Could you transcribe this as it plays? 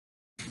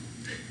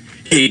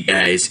Hey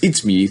guys,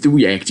 it's me, the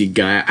reacting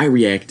guy. I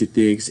react to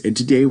things, and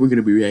today we're going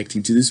to be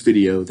reacting to this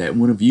video that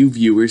one of you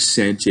viewers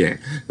sent in.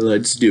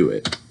 Let's do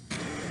it.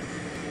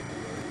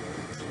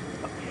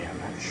 Okay, I'm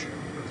not sure.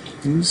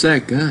 Who's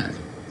that guy?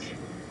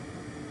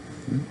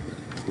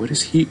 What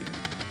is he?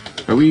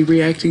 Are we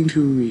reacting to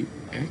a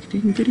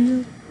reacting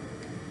video?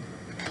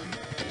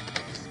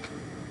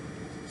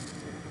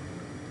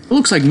 It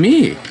looks like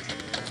me.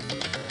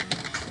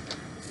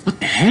 What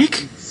the heck?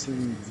 I've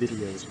seen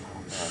videos pop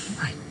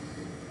up.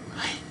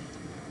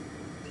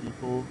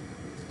 People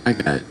I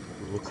got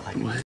who look like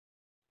what?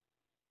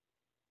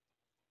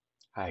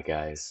 Hi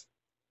guys,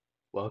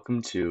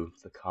 welcome to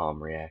the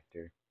Calm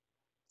Reactor.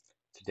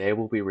 Today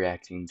we'll be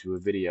reacting to a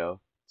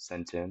video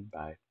sent in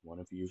by one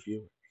of you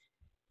viewers.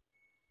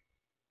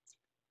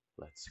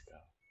 Let's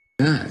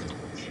go. God.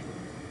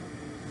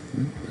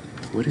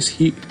 What is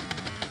he?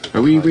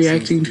 Are we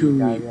reacting to a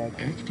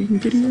reacting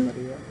video?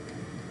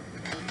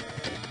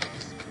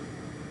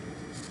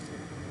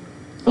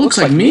 It looks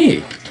like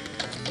me.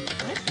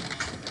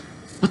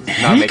 What the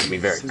heck? Not making me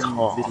very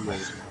calm. What?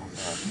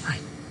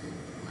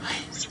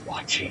 Just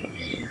watching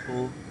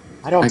people.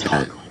 I don't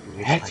talk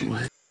like that.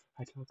 What?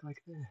 I talk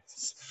like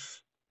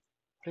this.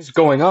 What is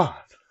going on?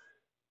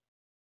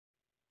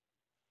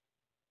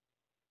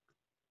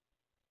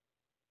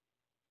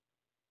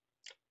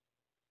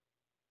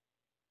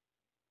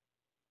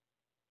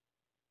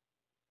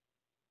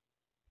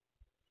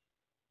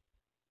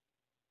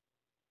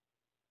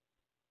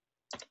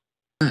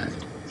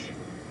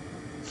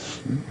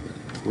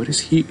 What is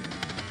he?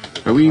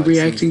 Are we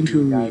reacting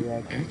to a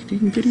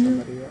reacting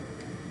video?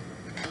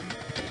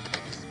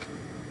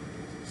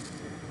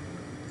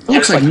 It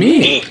looks like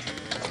me.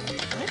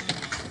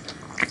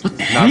 What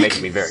the heck? Not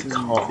making me very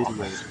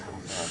calm.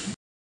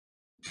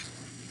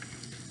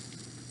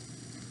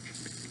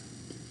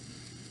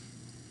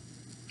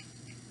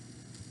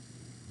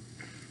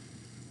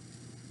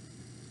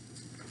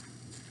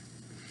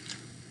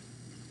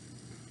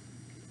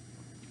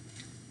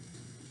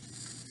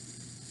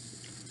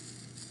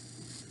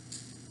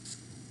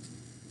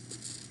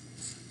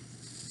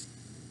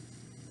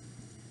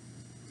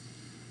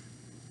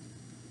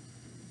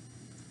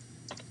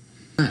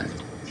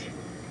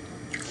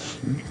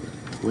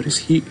 What is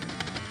he?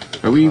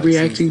 Are we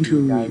reacting to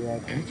a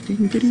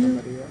reacting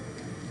video?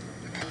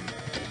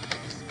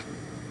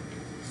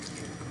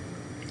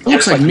 It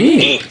looks like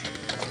me.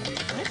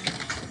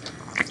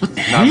 What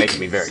the heck? Not making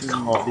me very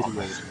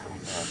calm.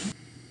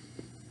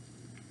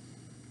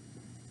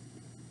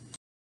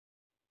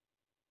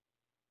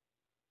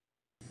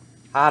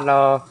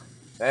 Hello,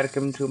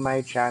 welcome to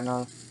my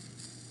channel.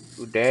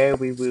 Today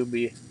we will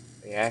be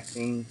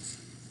reacting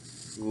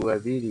to a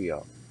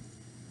video.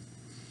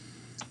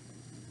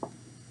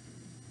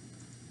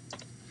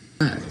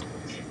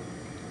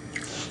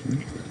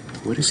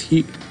 What is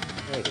he?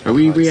 Are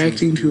we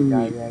reacting to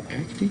a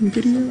reacting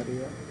video?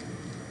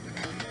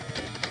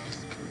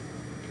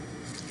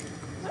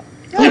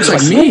 It looks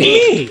like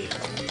me.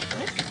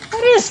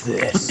 What is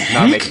this?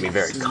 Not making me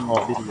very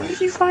calm. Where did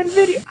you find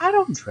video? I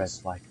don't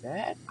dress like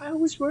that. I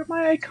always wear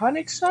my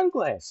iconic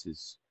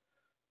sunglasses.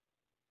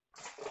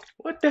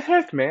 What the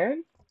heck,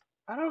 man?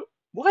 I don't.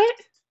 What?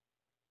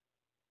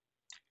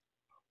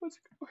 What's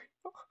going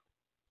on?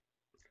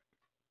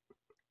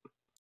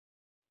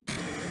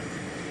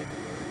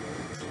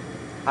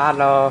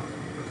 Hello,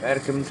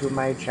 welcome to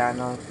my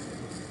channel.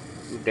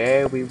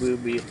 Today we will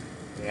be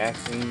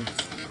reacting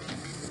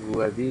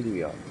to a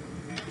video.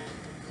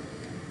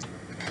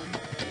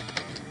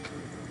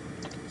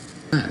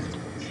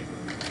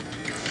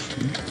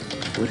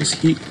 What is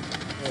he?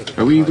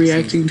 Are we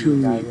reacting to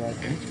a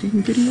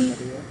reacting video?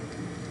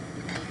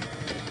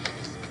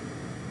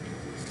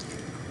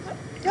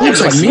 It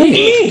looks like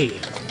me.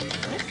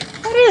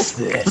 What is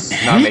this?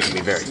 Not making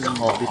me very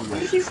calm. Where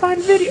did you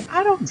find video?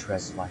 I don't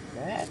dress like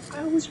that. I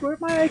always wear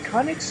my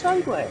iconic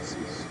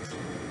sunglasses.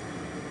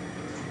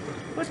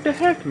 What the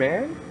heck,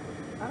 man?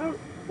 I don't.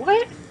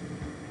 What?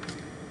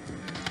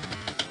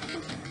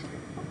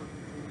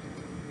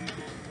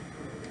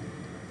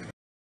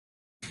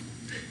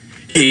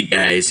 Hey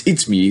guys,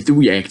 it's me, the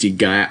reacting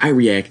guy. I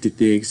react to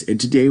things, and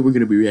today we're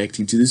going to be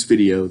reacting to this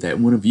video that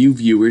one of you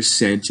viewers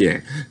sent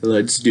in.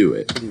 Let's do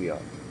it. Video.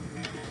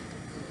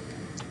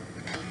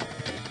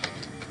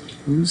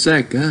 Who's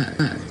that guy?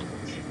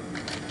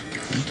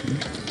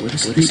 What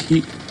is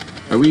he?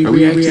 Are we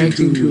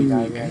reacting to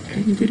a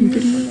reacting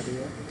video?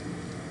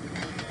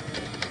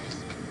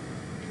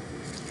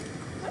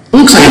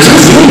 Looks like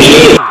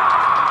me.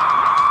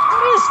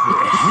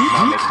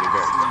 Not making me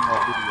very calm.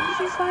 Where did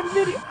you find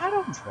video? I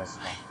don't dress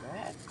like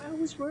that. I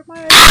always wear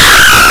my